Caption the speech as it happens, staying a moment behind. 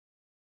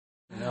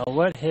Now,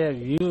 what have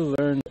you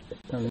learned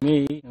from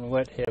me, and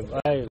what have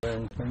I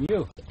learned from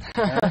you?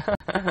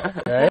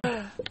 Right?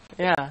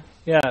 Yeah.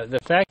 Yeah, the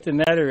fact of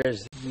the matter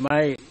is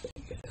my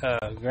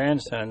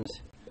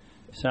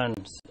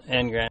sons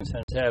and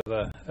grandsons have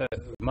a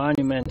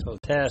monumental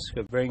task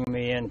of bringing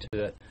me into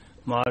the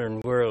modern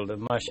world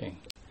of mushing.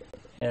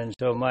 And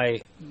so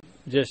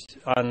just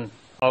on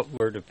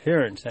outward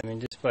appearance, I mean,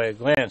 just by a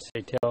glance,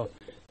 they tell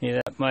me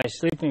that my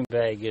sleeping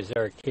bag is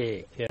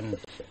archaic, and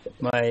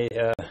my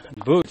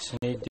boots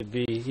need to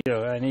be,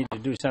 I need to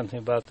do something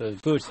about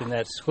those boots. And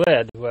that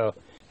sled, well,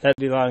 that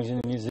belongs in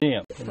the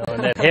museum, and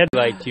that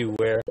headlight you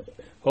wear,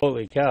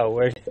 holy cow,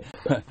 what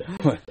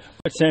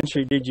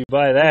century did you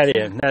buy that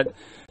in?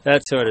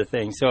 That sort of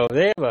thing. So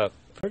they have a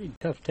pretty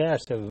tough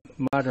task of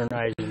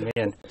modernizing me,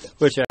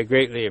 which I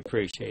greatly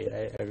appreciate.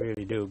 I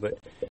really do. But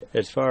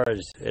as far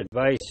as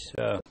advice,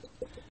 the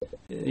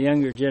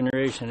younger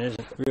generation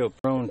isn't real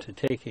prone to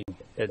taking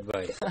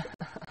advice.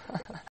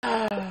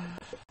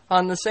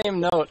 On the same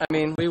note, I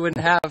mean, we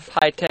wouldn't have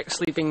high-tech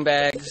sleeping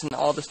bags and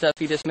all the stuff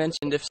you just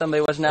mentioned if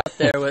somebody wasn't out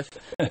there with,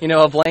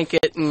 a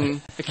blanket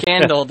and a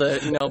candle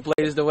to,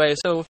 blaze the way.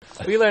 So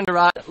we learned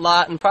a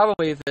lot, and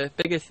probably the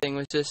biggest thing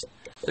was just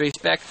the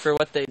respect for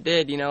what they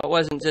did. It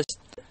wasn't just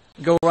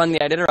go run the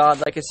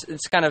Iditarod. Like,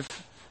 it's kind of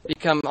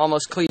become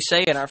almost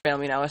cliche in our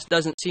family now. It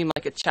doesn't seem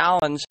like a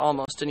challenge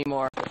almost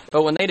anymore.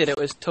 But when they did it,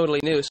 was totally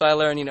new. So I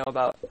learned,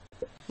 about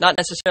not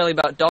necessarily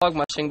about dog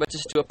mushing, but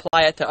just to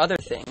apply it to other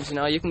things.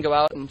 You can go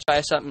out and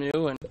try something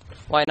new, and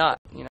why not?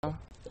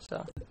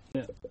 So.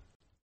 Yeah.